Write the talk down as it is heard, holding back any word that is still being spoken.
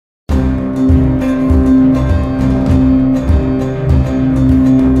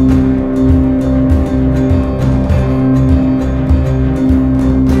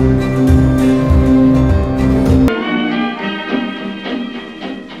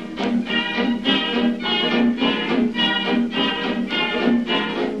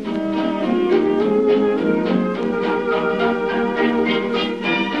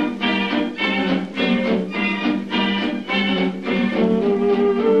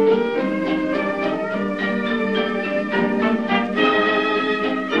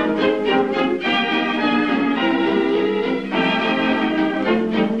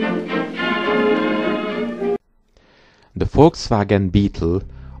Volkswagen Beetle,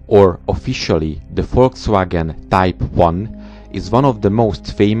 or officially the Volkswagen Type 1, is one of the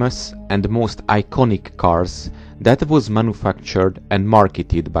most famous and most iconic cars that was manufactured and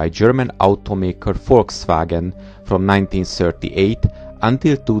marketed by German automaker Volkswagen from 1938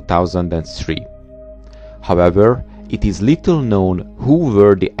 until 2003. However, it is little known who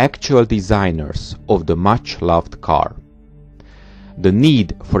were the actual designers of the much-loved car. The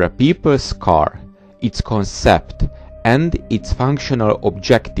need for a people's car, its concept, and its functional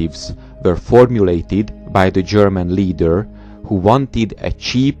objectives were formulated by the German leader, who wanted a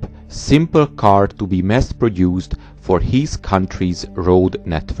cheap, simple car to be mass-produced for his country's road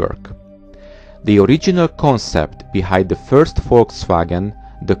network. The original concept behind the first Volkswagen,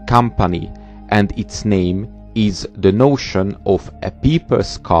 the company, and its name is the notion of a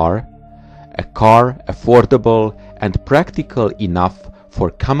people's car, a car affordable and practical enough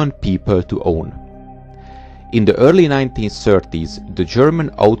for common people to own. In the early 1930s, the German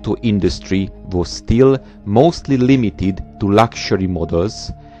auto industry was still mostly limited to luxury models,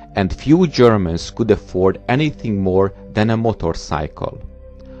 and few Germans could afford anything more than a motorcycle.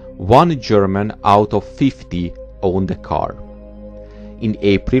 One German out of 50 owned a car. In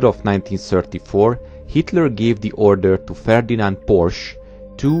April of 1934, Hitler gave the order to Ferdinand Porsche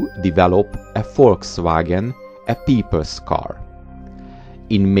to develop a Volkswagen, a people's car.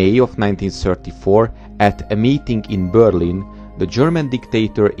 In May of 1934, at a meeting in Berlin, the German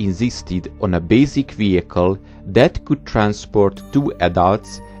dictator insisted on a basic vehicle that could transport 2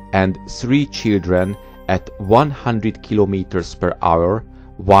 adults and 3 children at 100 km per hour,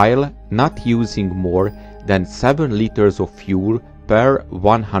 while not using more than 7 liters of fuel per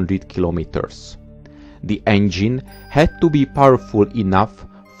 100 kilometers. The engine had to be powerful enough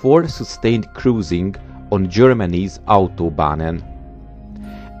for sustained cruising on Germany's Autobahnen.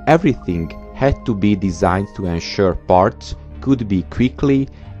 Everything had to be designed to ensure parts could be quickly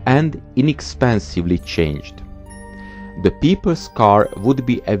and inexpensively changed. The people's car would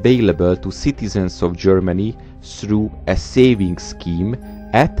be available to citizens of Germany through a savings scheme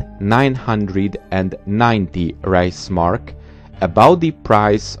at 990 Reichsmark, about the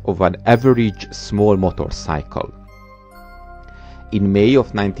price of an average small motorcycle. In May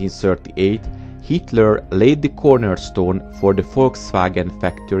of 1938, Hitler laid the cornerstone for the Volkswagen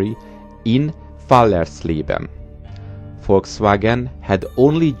factory in Fallersleben. Volkswagen had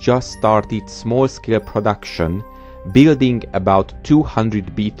only just started small-scale production, building about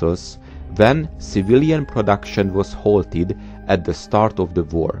 200 Beetles, when civilian production was halted at the start of the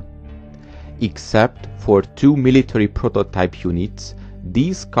war. Except for 2 military prototype units,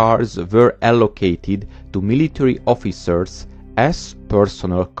 these cars were allocated to military officers as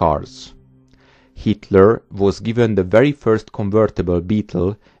personal cars. Hitler was given the very first convertible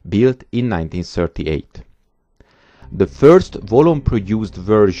Beetle built in 1938. The first volume-produced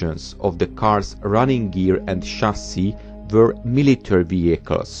versions of the car's running gear and chassis were military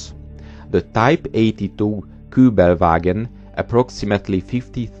vehicles. The Type 82 Kübelwagen, approximately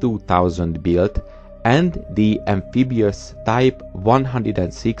 52,000 built, and the amphibious Type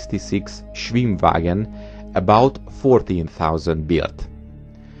 166 Schwimmwagen, about 14,000 built.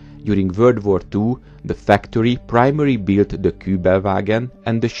 During World War II, the factory primarily built the Kübelwagen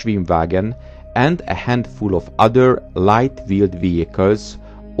and the Schwimmwagen, and a handful of other light-wheeled vehicles,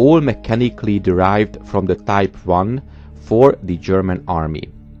 all mechanically derived from the Type 1 for the German army.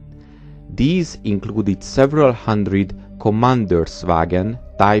 These included several hundred Kommanderswagen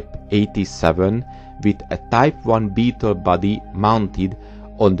Type 87 with a Type 1 Beetle body mounted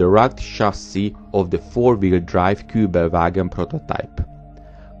on the rugged chassis of the 4-wheel drive Kübelwagen prototype.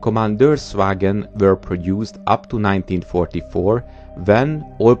 Kommanderswagen were produced up to 1944, when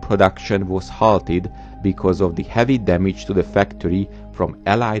all production was halted because of the heavy damage to the factory from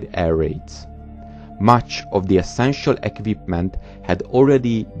Allied air raids. Much of the essential equipment had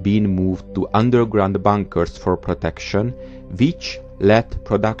already been moved to underground bunkers for protection, which let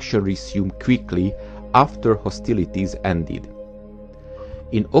production resume quickly after hostilities ended.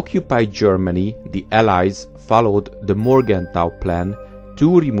 In occupied Germany, the Allies followed the Morgenthau Plan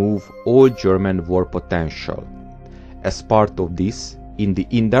to remove all German war potential. As part of this, in the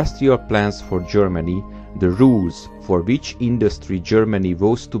industrial plans for Germany, the rules for which industry Germany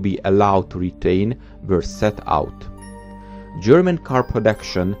was to be allowed to retain were set out. German car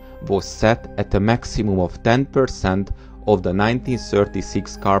production was set at a maximum of 10% of the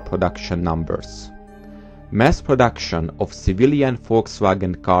 1936 car production numbers. Mass production of civilian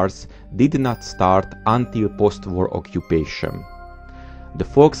Volkswagen cars did not start until post-war occupation. The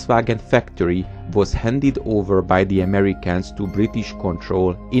Volkswagen factory was handed over by the Americans to British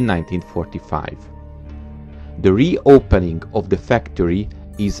control in 1945. The reopening of the factory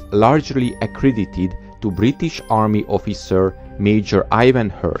is largely accredited to British Army officer Major Ivan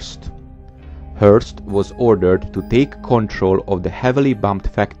Hurst. Hurst was ordered to take control of the heavily bombed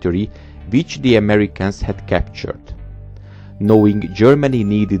factory which the Americans had captured. Knowing Germany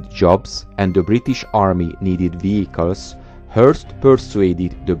needed jobs and the British Army needed vehicles, Hurst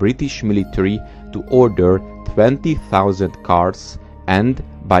persuaded the British military to order 20,000 cars, and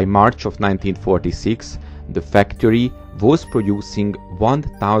by March of 1946 the factory was producing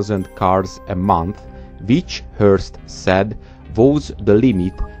 1,000 cars a month, which Hurst said was the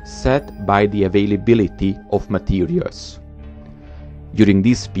limit set by the availability of materials. During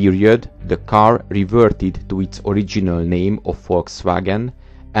this period, the car reverted to its original name of Volkswagen,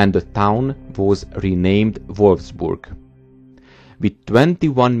 and the town was renamed Wolfsburg. With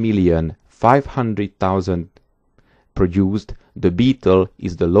 21,500,000 produced, the Beetle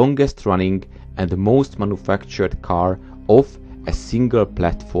is the longest running and most manufactured car of a single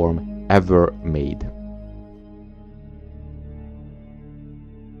platform ever made.